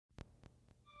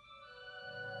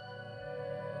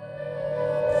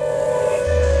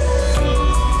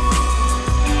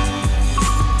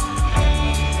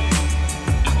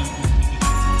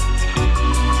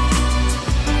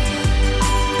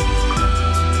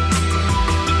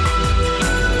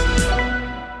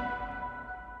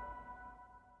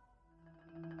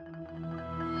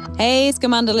Hey,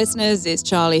 Scamanda listeners, it's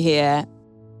Charlie here.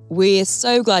 We're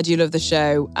so glad you love the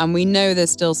show, and we know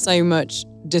there's still so much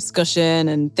discussion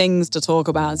and things to talk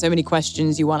about and so many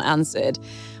questions you want answered.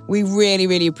 We really,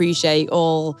 really appreciate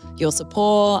all your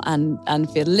support and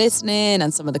for listening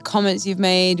and some of the comments you've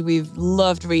made. We've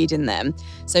loved reading them.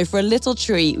 So for a little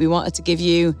treat, we wanted to give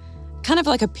you kind of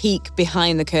like a peek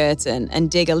behind the curtain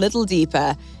and dig a little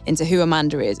deeper into who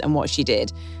Amanda is and what she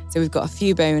did. So we've got a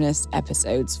few bonus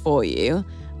episodes for you.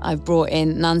 I've brought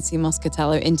in Nancy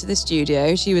Moscatello into the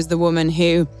studio. She was the woman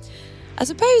who, I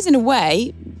suppose in a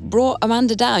way, brought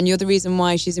Amanda down. You're the reason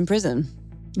why she's in prison.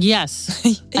 Yes,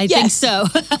 I think so.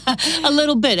 A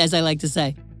little bit, as I like to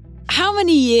say. How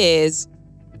many years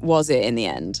was it in the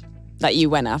end that you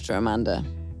went after Amanda?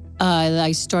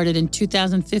 I started in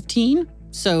 2015,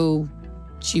 so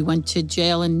she went to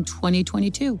jail in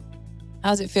 2022. How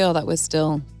does it feel that we're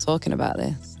still talking about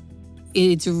this?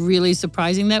 It's really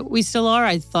surprising that we still are.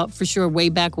 I thought for sure way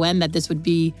back when that this would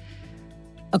be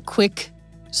a quick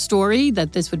story,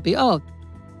 that this would be, oh,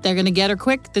 they're going to get her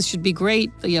quick. This should be great.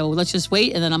 You know, let's just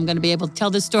wait, and then I'm going to be able to tell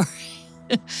this story.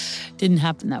 Didn't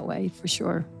happen that way, for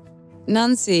sure.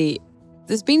 Nancy,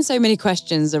 there's been so many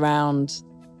questions around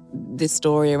this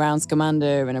story, around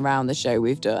Scamanda and around the show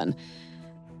we've done.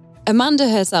 Amanda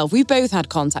herself, we both had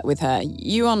contact with her.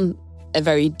 You on a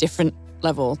very different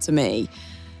level to me.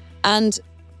 And,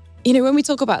 you know, when we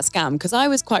talk about scam, because I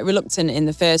was quite reluctant in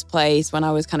the first place when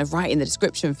I was kind of writing the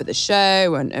description for the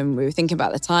show and we were thinking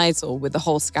about the title with the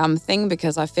whole scam thing,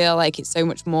 because I feel like it's so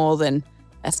much more than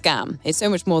a scam. It's so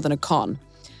much more than a con.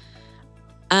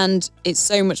 And it's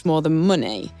so much more than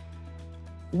money.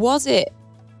 Was it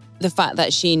the fact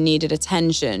that she needed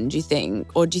attention, do you think?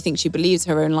 Or do you think she believes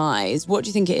her own lies? What do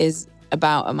you think it is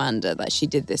about Amanda that she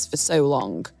did this for so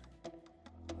long?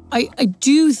 I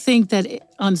do think that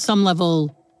on some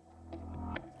level,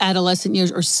 adolescent years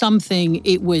or something,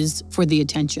 it was for the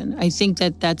attention. I think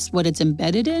that that's what it's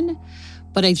embedded in.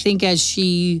 But I think as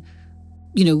she,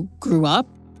 you know, grew up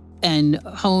and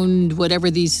honed whatever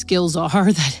these skills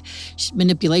are, that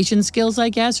manipulation skills, I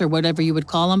guess, or whatever you would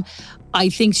call them, I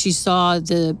think she saw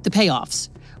the payoffs,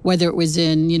 whether it was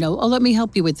in, you know, oh, let me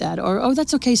help you with that, or, oh,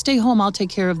 that's okay, stay home, I'll take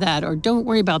care of that, or don't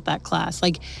worry about that class.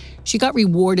 Like, she got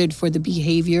rewarded for the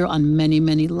behavior on many,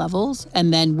 many levels.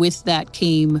 And then with that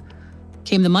came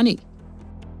the money,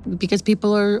 because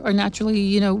people are naturally,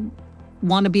 you know,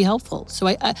 want to be helpful. So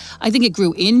I think it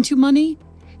grew into money.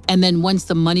 And then once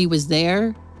the money was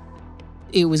there,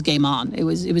 it was game on. It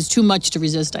was too much to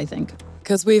resist, I think.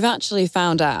 Because we've actually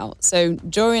found out. So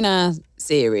during our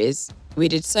series, we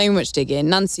did so much digging.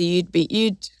 Nancy,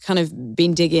 you'd kind of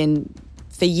been digging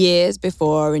for years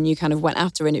before, and you kind of went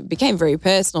after, and it became very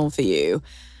personal for you,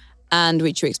 and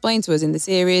which you explained to us in the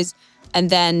series. And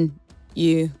then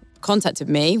you contacted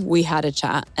me, we had a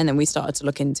chat, and then we started to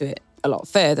look into it a lot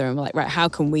further, and we're like, right, how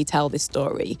can we tell this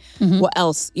story? Mm-hmm. What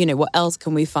else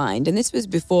can we find? And this was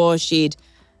before she'd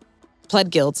pled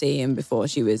guilty and before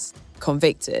she was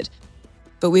convicted.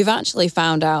 But we've actually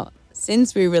found out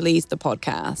since we released the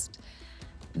podcast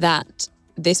that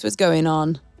this was going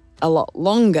on a lot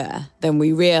longer than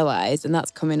we realized, and that's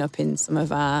coming up in some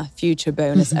of our future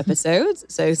bonus episodes,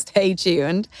 so stay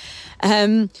tuned.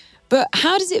 But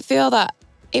how does it feel that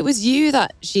it was you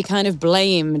that she kind of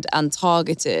blamed and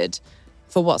targeted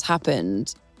for what's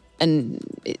happened, and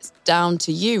it's down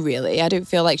to you, really? I don't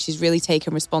feel like she's really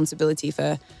taken responsibility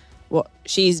for what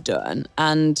she's done,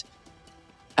 and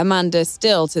Amanda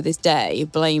still to this day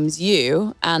blames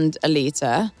you and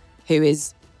Alita, who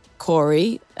is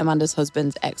Corey, Amanda's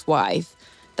husband's ex-wife,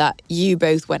 that you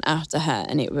both went after her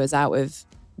and it was out of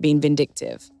being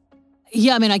vindictive.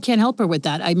 Yeah, I mean, I can't help her with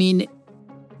that. I mean,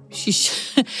 you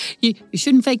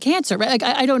shouldn't fake cancer, right? Like,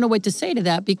 I don't know what to say to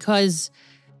that, because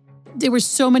there were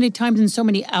so many times and so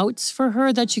many outs for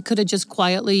her that she could have just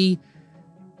quietly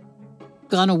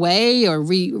gone away or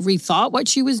rethought what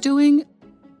she was doing.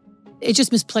 It's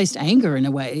just misplaced anger in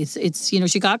a way. It's you know,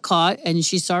 she got caught and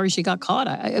she's sorry she got caught.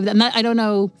 I don't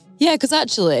know. Yeah, because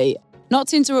actually, not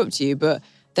to interrupt you, but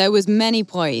there was many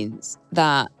points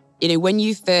that, you know, when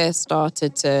you first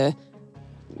started to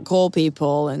call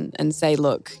people and say,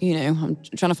 look, you know, I'm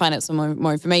trying to find out some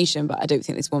more information, but I don't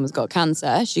think this woman's got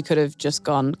cancer. She could have just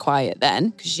gone quiet then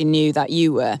because she knew that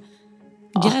you were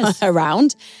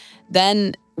around.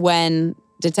 Then when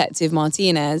Detective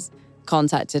Martinez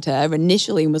contacted her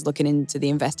initially and was looking into the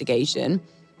investigation,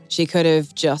 she could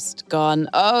have just gone,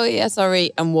 oh, yeah,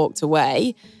 sorry, and walked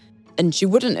away. And she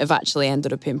wouldn't have actually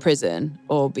ended up in prison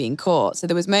or being caught. So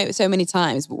there was so many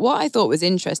times. But what I thought was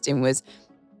interesting was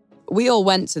we all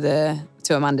went to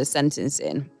Amanda's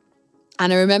sentencing.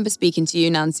 And I remember speaking to you,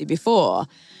 Nancy, before.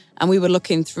 and we were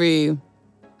looking through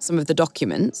some of the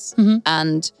documents,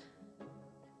 and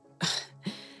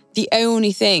the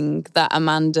only thing that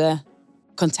Amanda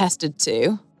contested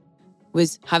to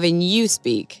was having you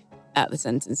speak at the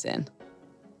sentencing.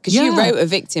 Because you wrote a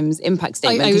victim's impact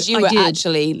statement, because you were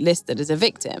actually listed as a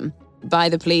victim by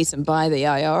the police and by the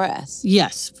IRS.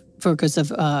 Yes, because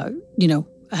of,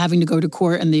 having to go to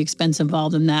court and the expense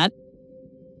involved in that.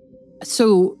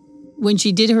 So when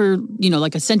she did her,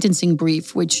 like a sentencing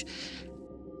brief, which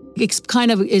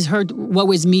kind of is her "what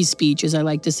was me" speech, as I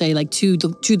like to say, like to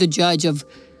the judge of,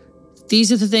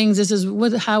 these are the things, this is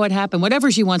how it happened,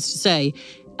 whatever she wants to say.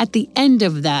 At the end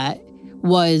of that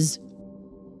was,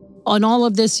 on all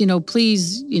of this,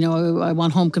 please, I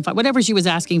want home confined, whatever she was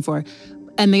asking for.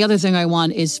 And the other thing I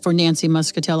want is for Nancy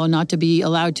Muscatello not to be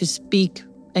allowed to speak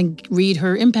and read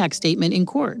her impact statement in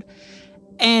court.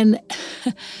 And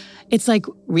it's like,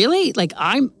 really? Like,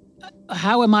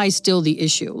 how am I still the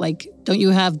issue? Like, don't you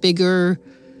have bigger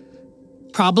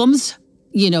problems,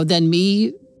 than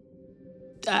me?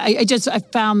 I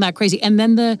found that crazy. And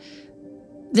then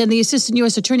the assistant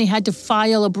U.S. attorney had to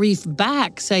file a brief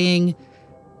back saying,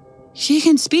 she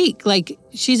can speak. Like,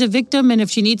 she's a victim, and if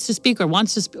she needs to speak or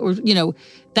wants to speak, or,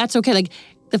 that's okay. Like,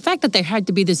 the fact that there had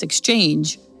to be this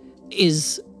exchange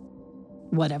is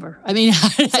whatever. I mean,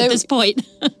 at this point.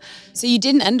 So you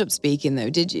didn't end up speaking, though,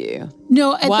 did you?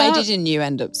 No. Why didn't you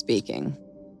end up speaking?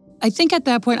 I think at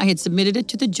that point I had submitted it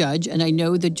to the judge, and I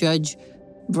know the judge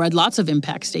read lots of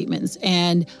impact statements.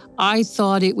 And I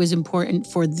thought it was important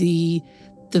for the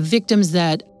victims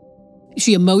that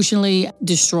she emotionally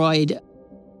destroyed,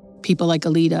 people like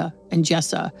Alida and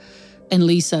Jessa and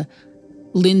Lisa,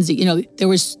 Lindsay.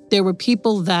 There were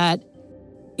people that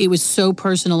it was so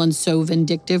personal and so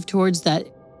vindictive towards that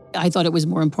I thought it was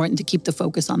more important to keep the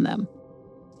focus on them.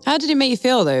 How did it make you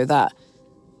feel, though, that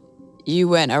you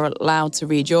weren't allowed to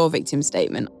read your victim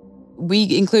statement?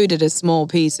 We included a small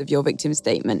piece of your victim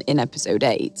statement in episode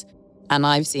 8, and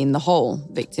I've seen the whole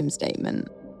victim statement.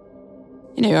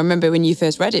 I remember when you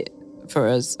first read it for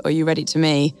us, or you read it to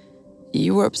me,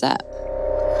 you were upset.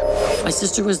 My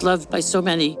sister was loved by so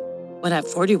many, when at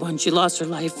 41 she lost her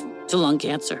life to lung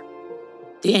cancer.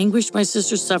 The anguish my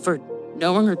sister suffered,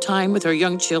 knowing her time with her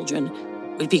young children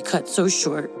would be cut so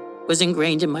short, was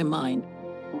ingrained in my mind.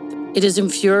 It is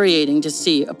infuriating to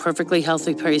see a perfectly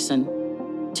healthy person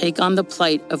take on the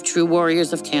plight of true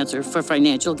warriors of cancer for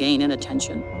financial gain and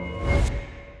attention.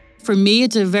 For me,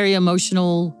 it's a very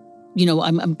emotional,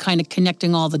 I'm kind of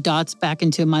connecting all the dots back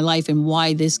into my life and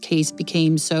why this case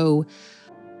became so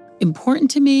important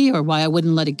to me, or why I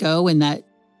wouldn't let it go. And that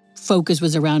focus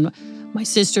was around my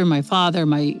sister, my father,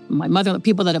 my mother,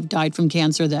 people that have died from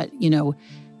cancer, that,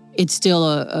 it's still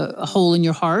a hole in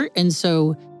your heart. And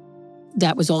so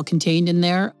that was all contained in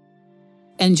there.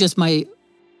 And just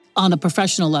on a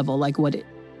professional level, like what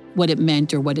it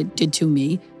meant or what it did to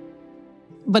me.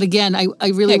 But again, I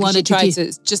really wanted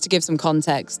to just to give some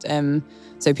context,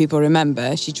 so people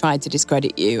remember, she tried to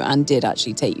discredit you and did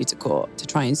actually take you to court to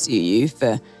try and sue you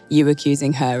for you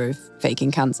accusing her of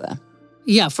faking cancer.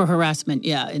 Yeah, for harassment,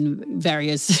 in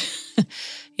various,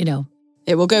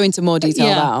 It will go into more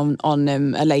detail on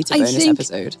a later bonus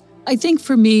episode. I think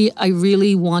for me, I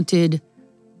really wanted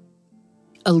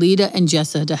Alida and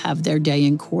Jessa to have their day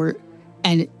in court,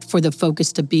 and for the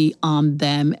focus to be on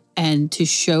them and to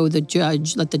show the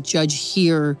judge, let the judge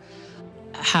hear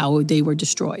how they were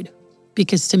destroyed.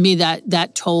 Because to me,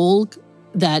 that told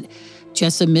that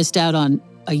Jessa missed out on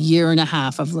a year and a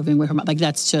half of living with her mom. Like,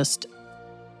 that's just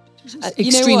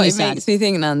extremely sad. It makes me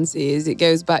think, Nancy, is it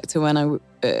goes back to when I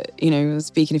was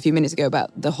speaking a few minutes ago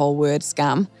about the whole word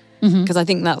scam. Because I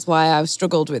think that's why I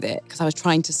struggled with it, because I was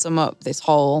trying to sum up this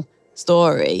whole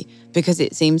story, because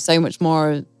it seems so much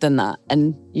more than that,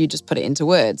 and you just put it into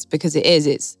words, because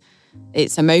it's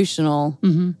emotional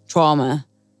trauma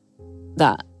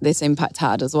that this impact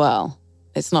had as well.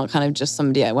 It's not kind of just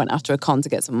somebody I went after a con to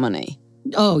get some money.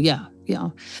 Oh yeah.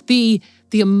 The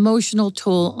emotional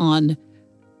toll on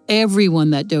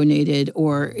everyone that donated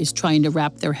or is trying to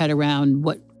wrap their head around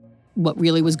what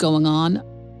really was going on.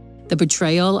 The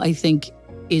betrayal, I think,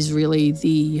 is really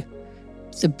the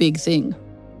big thing.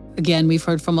 Again, we've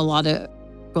heard from a lot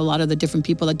of the different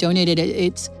people that donated.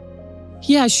 It's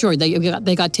sure,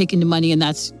 they got taken to money, and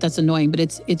that's annoying. But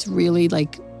it's really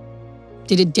like,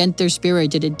 did it dent their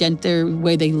spirit? Did it dent their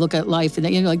way they look at life?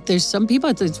 And there's some people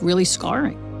it's really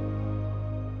scarring.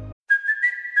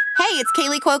 Hey, it's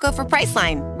Kaylee Cuoco for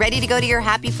Priceline. Ready to go to your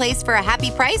happy place for a happy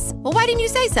price? Well, why didn't you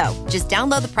say so? Just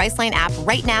download the Priceline app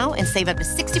right now and save up to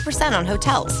 60% on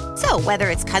hotels. So whether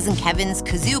it's Cousin Kevin's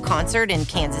Kazoo Concert in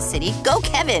Kansas City, go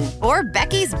Kevin, or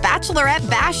Becky's Bachelorette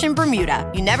Bash in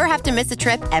Bermuda, you never have to miss a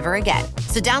trip ever again.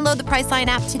 So download the Priceline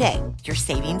app today. Your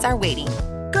savings are waiting.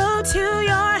 Go to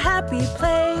your happy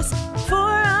place for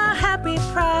a happy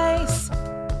price.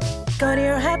 Go to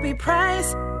your happy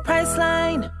price,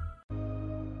 Priceline.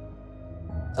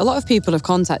 A lot of people have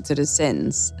contacted us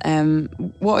since.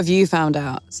 What have you found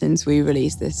out since we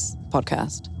released this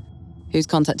podcast? Who's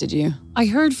contacted you? I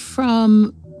heard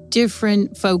from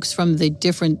different folks from the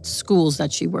different schools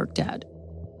that she worked at.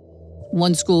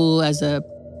 One school as a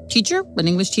teacher, an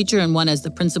English teacher, and one as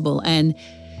the principal. And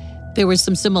there were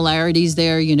some similarities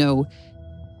there, you know,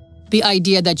 the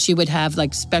idea that she would have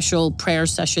like special prayer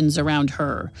sessions around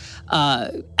her,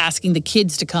 asking the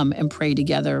kids to come and pray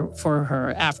together for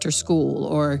her after school,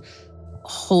 or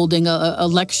holding a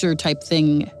lecture type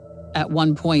thing at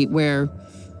one point where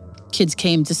kids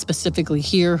came to specifically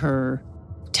hear her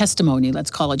testimony, let's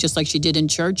call it, just like she did in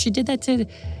church. She did that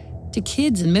to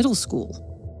kids in middle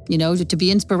school, you know, to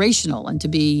be inspirational and to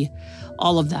be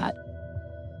all of that.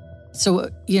 So,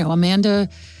 you know, Amanda,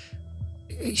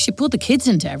 she pulled the kids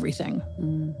into everything.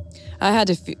 I had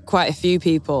quite a few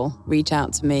people reach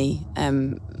out to me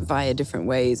via different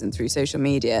ways and through social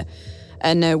media.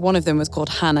 And one of them was called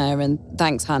Hannah, and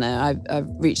thanks, Hannah. I've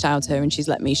reached out to her and she's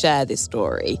let me share this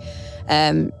story.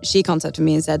 She contacted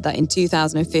me and said that in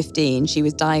 2015, she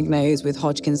was diagnosed with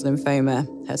Hodgkin's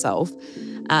lymphoma herself,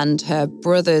 and her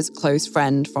brother's close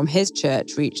friend from his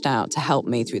church reached out to help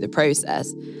me through the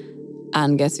process.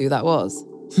 And guess who that was?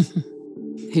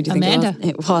 Who do you think Amanda.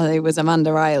 it was? It was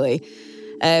Amanda Riley.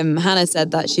 Hannah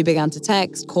said that she began to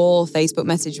text, call, Facebook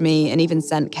message me, and even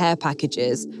sent care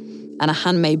packages and a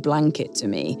handmade blanket to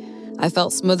me. I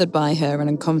felt smothered by her and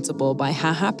uncomfortable by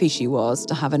how happy she was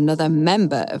to have another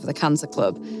member of the cancer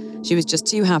club. She was just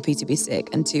too happy to be sick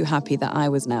and too happy that I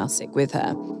was now sick with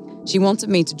her. She wanted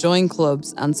me to join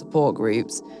clubs and support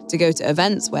groups, to go to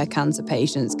events where cancer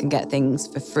patients can get things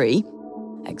for free,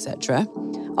 etc.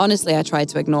 Honestly, I tried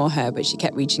to ignore her, but she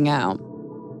kept reaching out.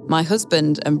 My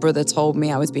husband and brother told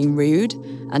me I was being rude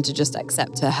and to just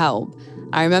accept her help.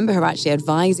 I remember her actually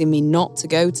advising me not to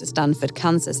go to Stanford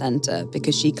Cancer Center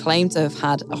because she claimed to have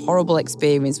had a horrible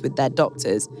experience with their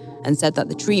doctors and said that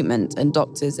the treatment and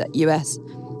doctors at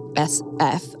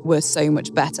USF were so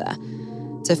much better.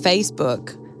 To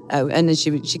Facebook, and then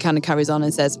she kind of carries on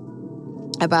and says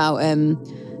about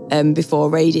before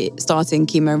starting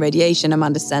chemo and radiation,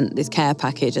 Amanda sent this care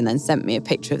package and then sent me a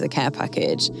picture of the care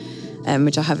package,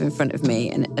 which I have in front of me,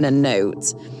 and a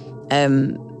note.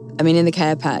 I mean, in the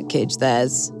care package,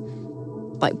 there's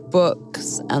like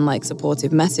books and like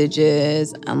supportive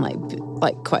messages and like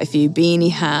quite a few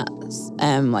beanie hats,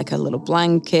 like a little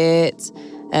blanket.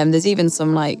 There's even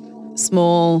some like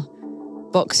small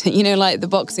boxing, you know, like the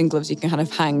boxing gloves you can kind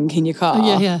of hang in your car.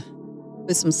 Oh, yeah.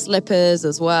 With some slippers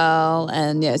as well.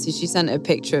 And yeah, so she sent a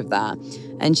picture of that.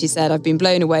 And she said, I've been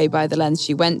blown away by the lengths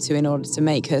she went to in order to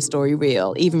make her story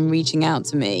real, even reaching out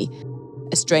to me,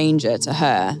 a stranger to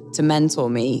her, to mentor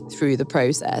me through the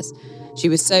process. She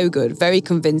was so good, very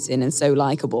convincing and so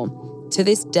likable. To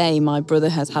this day, my brother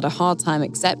has had a hard time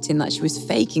accepting that she was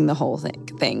faking the whole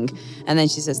thing. And then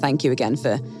she says, thank you again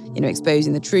for, you know,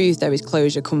 exposing the truth. There is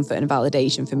closure, comfort and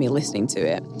validation for me listening to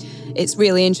it. It's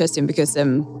really interesting because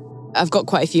I've got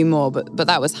quite a few more, but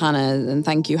that was Hannah, and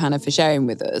thank you, Hannah, for sharing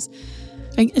with us.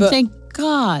 And thank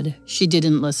God she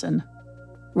didn't listen,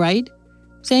 right?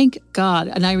 Thank God.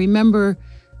 And I remember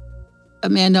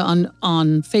Amanda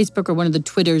on Facebook or one of the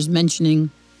Twitters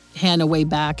mentioning Hannah way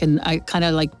back, and I kind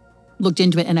of like looked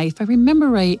into it, and if I remember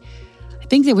right, I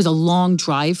think there was a long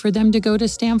drive for them to go to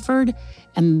Stanford,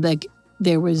 and like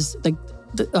there was like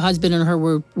the husband and her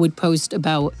would post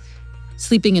about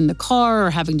sleeping in the car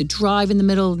or having to drive in the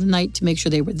middle of the night to make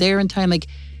sure they were there in time. Like,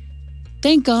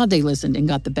 thank God they listened and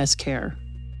got the best care.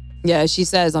 Yeah, she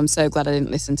says, I'm so glad I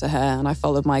didn't listen to her and I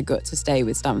followed my gut to stay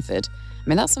with Stanford. I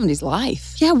mean, that's somebody's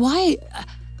life. Yeah, why?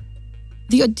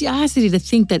 The audacity to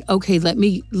think that, okay, let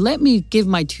me give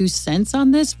my 2 cents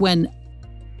on this when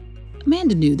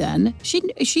Amanda knew then. She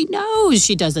knows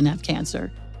she doesn't have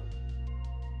cancer.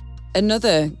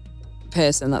 Another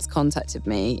person that's contacted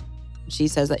me, she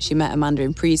says that she met Amanda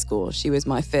in preschool. She was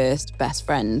my first best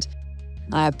friend.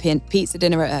 I had pizza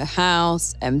dinner at her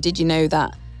house. Did you know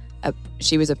that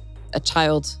she was a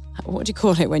child? What do you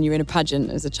call it when you're in a pageant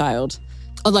as a child?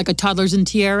 Oh, like a toddler's and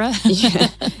tiara? Yeah.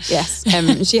 Yes.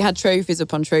 She had trophies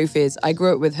upon trophies. I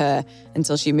grew up with her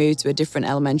until she moved to a different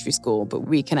elementary school, but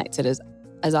we connected as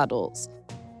adults.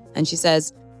 And she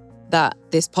says that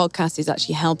this podcast is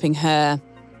actually helping her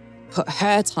put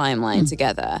her timeline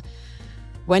together.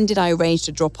 When did I arrange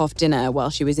to drop off dinner while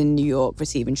she was in New York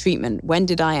receiving treatment? When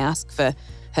did I ask for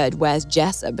her, where's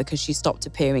Jessa, because she stopped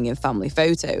appearing in family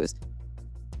photos?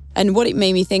 And what it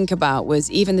made me think about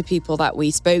was even the people that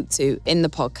we spoke to in the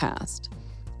podcast,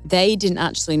 they didn't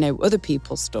actually know other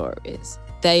people's stories.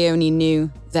 They only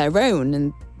knew their own,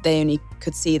 and they only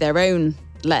could see their own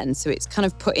lens. So it's kind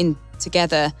of putting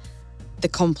together the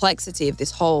complexity of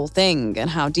this whole thing and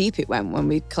how deep it went when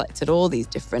we collected all these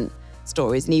different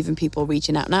stories. And even people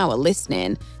reaching out now are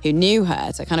listening who knew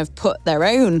her to kind of put their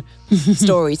own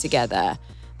story together.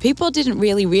 People didn't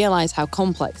really realize how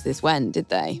complex this went, did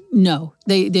they? No,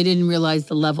 they didn't realize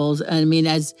the levels. I mean,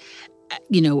 as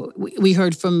you know, we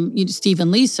heard from Steve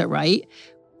and Lisa, right?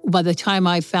 By the time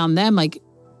I found them, like,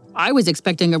 I was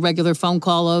expecting a regular phone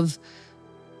call of,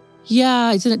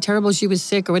 yeah, isn't it terrible she was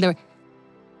sick or whatever.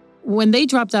 When they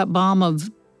dropped that bomb of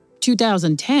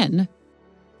 2010,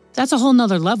 that's a whole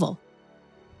nother level.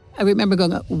 I remember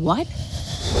going, what?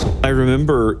 I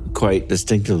remember quite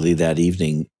distinctly that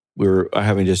evening. We were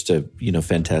having just a,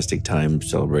 fantastic time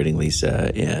celebrating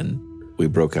Lisa, and we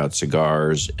broke out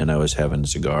cigars, and I was having a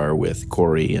cigar with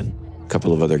Corey and a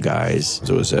couple of other guys.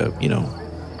 So it was a,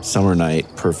 summer night,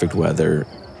 perfect weather,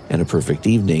 and a perfect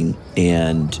evening.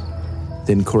 And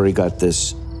then Corey got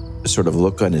this sort of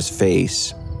look on his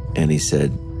face, and he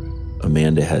said,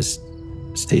 Amanda has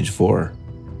stage 4.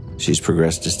 She's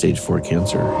progressed to stage 4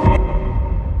 cancer.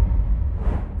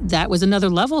 That was another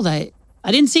level that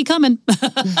I didn't see coming.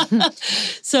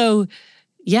 So,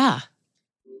 yeah.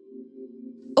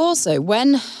 Also,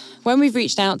 when we've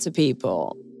reached out to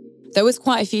people, there was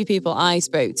quite a few people I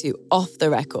spoke to off the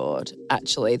record,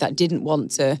 actually, that didn't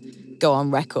want to go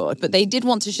on record. But they did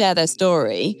want to share their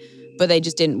story, but they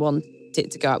just didn't want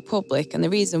it to go out public. And the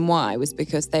reason why was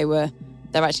because they're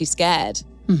actually scared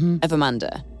of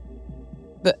Amanda.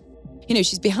 But,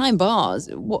 she's behind bars.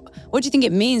 What do you think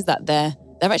it means that they're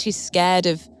actually scared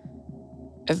of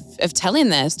telling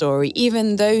their story,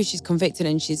 even though she's convicted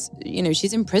and she's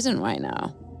in prison right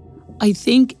now? I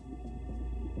think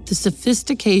the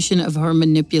sophistication of her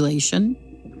manipulation,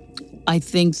 I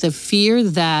think the fear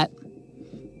that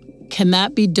can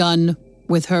that be done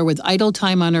with her with idle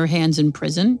time on her hands in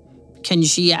prison? Can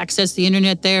she access the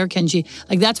internet there? Can she,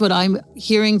 that's what I'm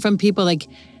hearing from people.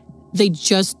 They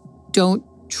just don't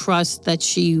trust that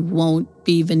she won't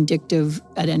be vindictive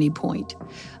at any point.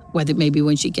 Whether maybe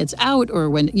when she gets out or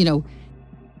when,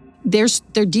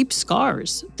 they're deep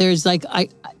scars. There's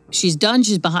she's done,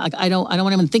 she's behind. I don't want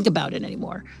to even think about it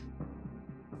anymore.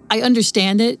 I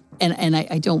understand it, and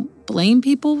I don't blame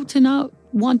people to not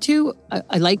want to.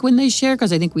 I like when they share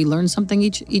because I think we learn something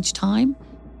each time.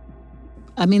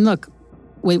 I mean, look,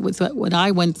 with what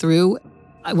I went through,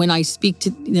 when I speak to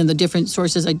the different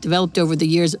sources I developed over the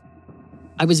years,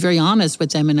 I was very honest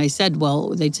with them, and I said,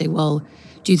 they'd say,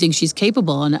 do you think she's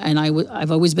capable? And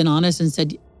I've always been honest and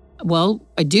said, well,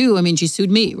 I do. I mean, she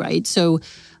sued me, right? So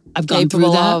I've gone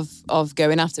through that. Of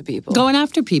going after people. Going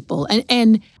after people.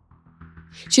 And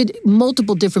she had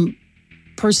multiple different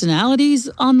personalities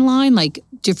online,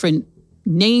 different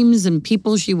names and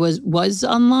people she was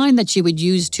online that she would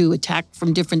use to attack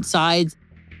from different sides.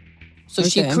 So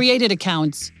she created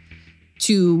accounts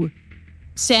to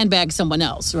sandbag someone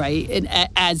else, right? And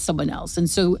add someone else. And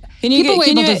so I'm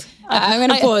going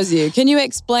to pause you. Can you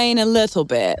explain a little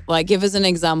bit? Give us an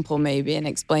example maybe and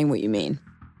explain what you mean.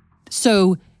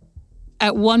 So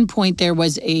at one point there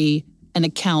was an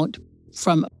account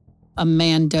from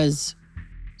Amanda's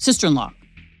sister-in-law.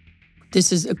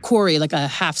 This is Corey, a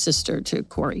half-sister to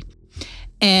Corey.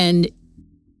 And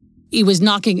he was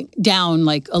knocking down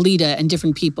Alita and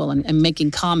different people and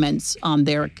making comments on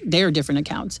their different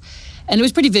accounts. And it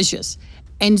was pretty vicious.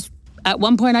 And at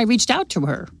one point I reached out to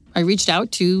her. I reached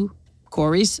out to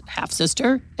Corey's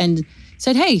half-sister and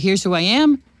said, hey, here's who I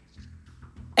am.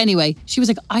 Anyway, she was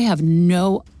like, I have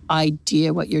no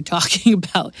idea what you're talking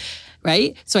about,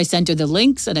 right? So I sent her the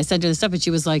links and I sent her the stuff and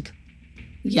she was like,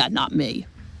 yeah, not me,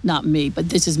 but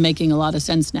this is making a lot of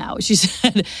sense now. She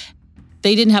said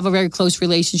they didn't have a very close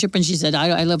relationship and she said,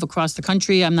 I live across the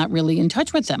country. I'm not really in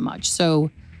touch with them much.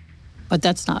 So, but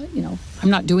that's not, I'm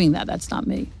not doing that. That's not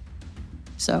me.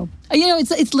 So,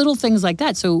 it's little things like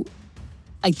that. So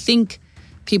I think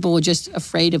people were just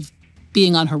afraid of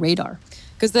being on her radar.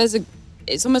 Because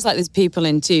it's almost like there's people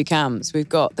in two camps. We've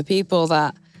got the people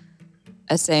that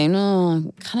are saying, I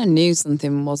kind of knew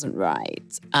something wasn't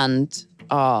right and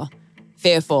are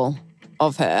fearful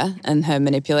of her and her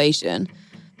manipulation.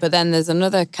 But then there's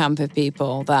another camp of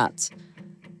people that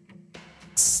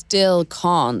still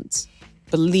can't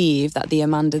believe that the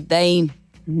Amanda they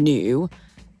knew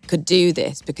could do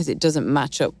this because it doesn't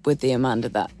match up with the Amanda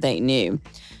that they knew.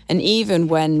 And even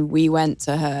when we went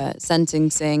to her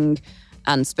sentencing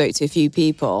and spoke to a few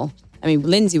people, I mean,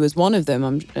 Lindsay was one of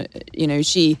them.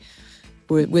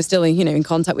 We're still in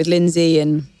contact with Lindsay,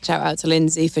 and shout out to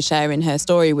Lindsay for sharing her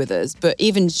story with us. But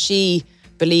even she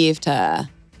believed her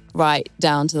right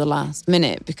down to the last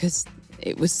minute because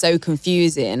it was so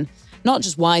confusing. Not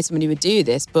just why somebody would do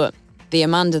this, but the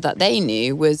Amanda that they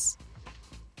knew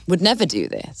would never do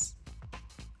this.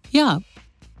 Yeah.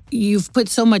 You've put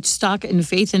so much stock and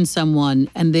faith in someone,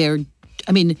 and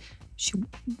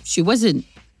she wasn't,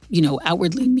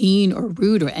 outwardly mean or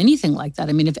rude or anything like that.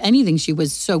 I mean, if anything, she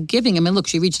was so giving. I mean, look,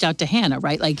 she reached out to Hannah,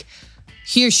 right? Like,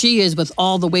 here she is with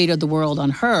all the weight of the world on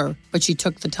her, but she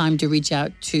took the time to reach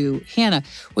out to Hannah.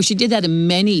 Well, she did that in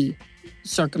many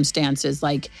circumstances.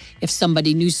 Like, if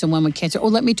somebody knew someone with cancer,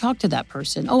 let me talk to that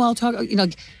person. I'll talk,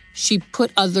 she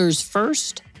put others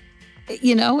first,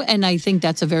 and I think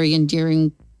that's a very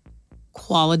endearing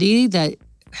quality that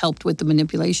helped with the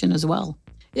manipulation as well.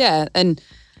 Yeah, and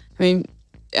I mean,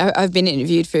 I've been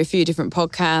interviewed for a few different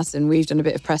podcasts, and we've done a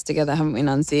bit of press together, haven't we,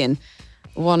 Nancy? And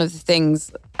one of the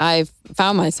things I've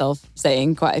found myself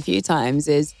saying quite a few times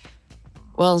is,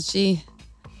 well, she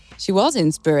was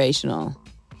inspirational.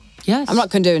 Yes. I'm not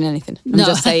condoning anything. I'm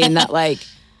just saying that,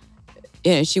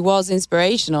 she was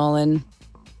inspirational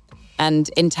and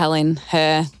in telling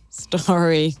her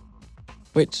story,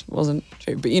 which wasn't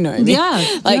true, but you know what I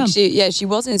mean? Yeah. She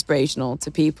was inspirational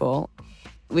to people,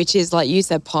 which is, like you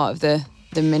said, part of the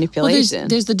manipulation. Well,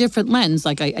 there's the different lens.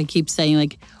 Like I keep saying,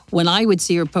 like, when I would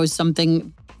see her post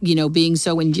something, being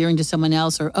so endearing to someone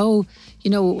else, or,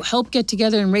 help get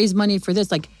together and raise money for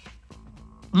this, like,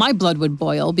 my blood would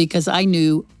boil because I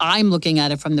knew I'm looking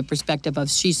at it from the perspective of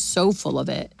she's so full of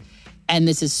it and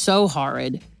this is so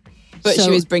horrid. But she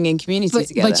was bringing community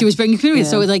together. But she was bringing community. Yeah.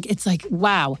 So it's like,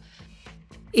 wow.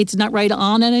 It's not right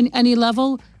on at any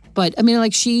level. But I mean,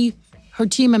 like, her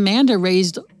team Amanda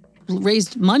raised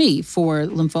money for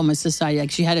Lymphoma Society.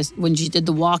 Like, she had when she did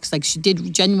the walks, like, she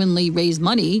did genuinely raise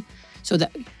money. So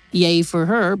that, yay for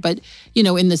her. But,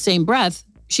 in the same breath,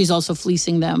 she's also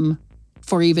fleecing them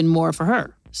for even more for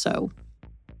her. So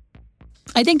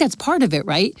I think that's part of it,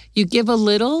 right? You give a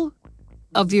little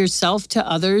of yourself to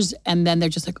others, and then they're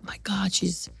just like, oh my God,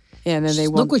 and then they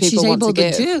want, look what she's able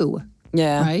to do.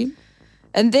 Yeah. Right?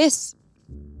 And this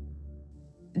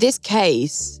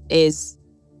case is,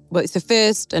 it's the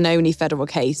first and only federal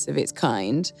case of its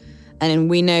kind. And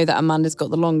we know that Amanda's got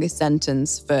the longest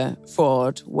sentence for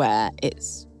fraud, where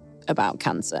it's about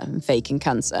cancer and faking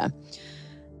cancer.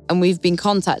 And we've been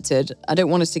contacted. I don't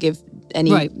want us to give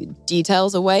any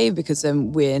details away because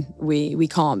we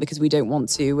can't, because we don't want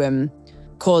to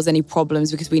cause any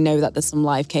problems, because we know that there's some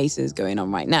live cases going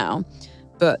on right now.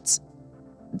 But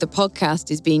the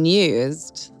podcast is being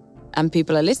used and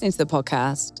people are listening to the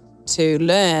podcast to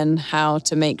learn how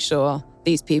to make sure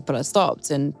these people are stopped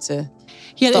and to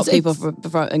stop people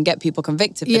and get people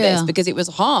convicted for this, because it was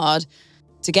hard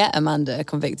to get Amanda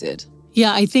convicted.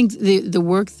 Yeah, I think the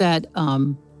work that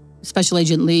Special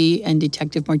Agent Lee and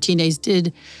Detective Martinez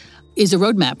did is a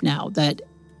roadmap now. That,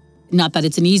 not that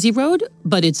it's an easy road,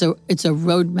 but it's a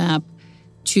roadmap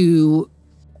to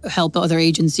help other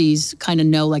agencies kind of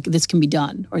know, like, this can be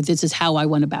done, or this is how I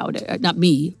went about it. Not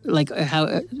me, like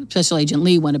how Special Agent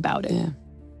Lee went about it. Yeah.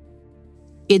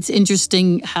 It's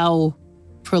interesting how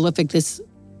prolific this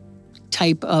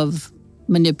type of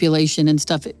manipulation and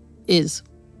stuff is.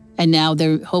 And now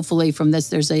hopefully from this,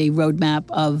 there's a roadmap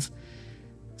of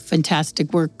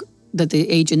fantastic work that the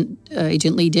Agent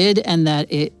Lee did, and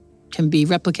that it can be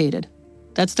replicated.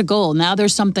 That's the goal. Now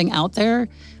there's something out there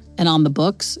and on the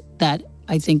books that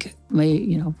I think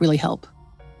may, really help.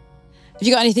 Have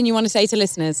you got anything you want to say to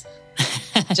listeners?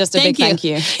 Just a big thank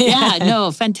you. Yeah,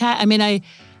 no, fantastic. I mean,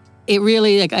 it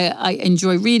really, like, I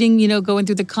enjoy reading, going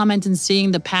through the comments and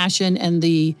seeing the passion and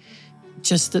the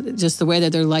just the way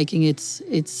that they're liking it's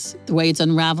the way it's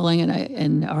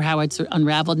unraveling or how it's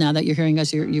unraveled. Now that you're hearing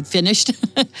us, you're finished.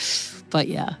 But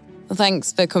yeah. Well,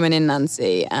 thanks for coming in,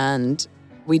 Nancy. And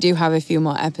we do have a few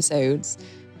more episodes,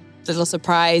 little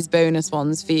surprise bonus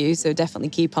ones for you. So definitely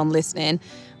keep on listening.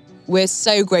 We're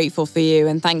so grateful for you.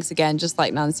 And thanks again, just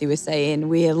like Nancy was saying,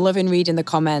 we are loving reading the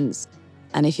comments.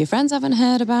 And if your friends haven't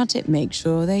heard about it, make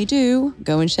sure they do.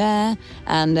 Go and share.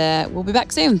 And we'll be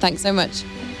back soon. Thanks so much.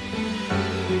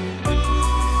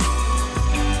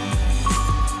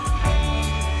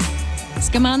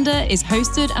 Scamanda is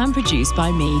hosted and produced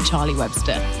by me, Charlie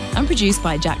Webster, and produced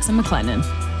by Jackson McLennan.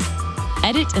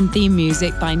 Edit and theme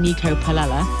music by Nico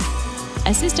Palella.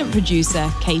 Assistant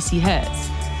producer, Casey Hertz.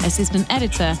 Assistant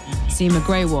Editor, Seema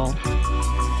Greywall.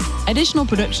 Additional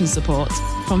production support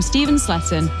from Stephen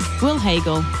Sletton, Will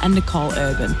Hagel, and Nicole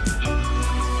Urban.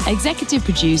 Executive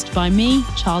produced by me,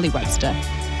 Charlie Webster,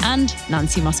 and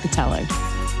Nancy Moscatello.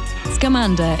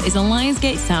 Scamander is a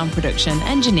Lionsgate sound production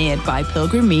engineered by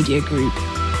Pilgrim Media Group.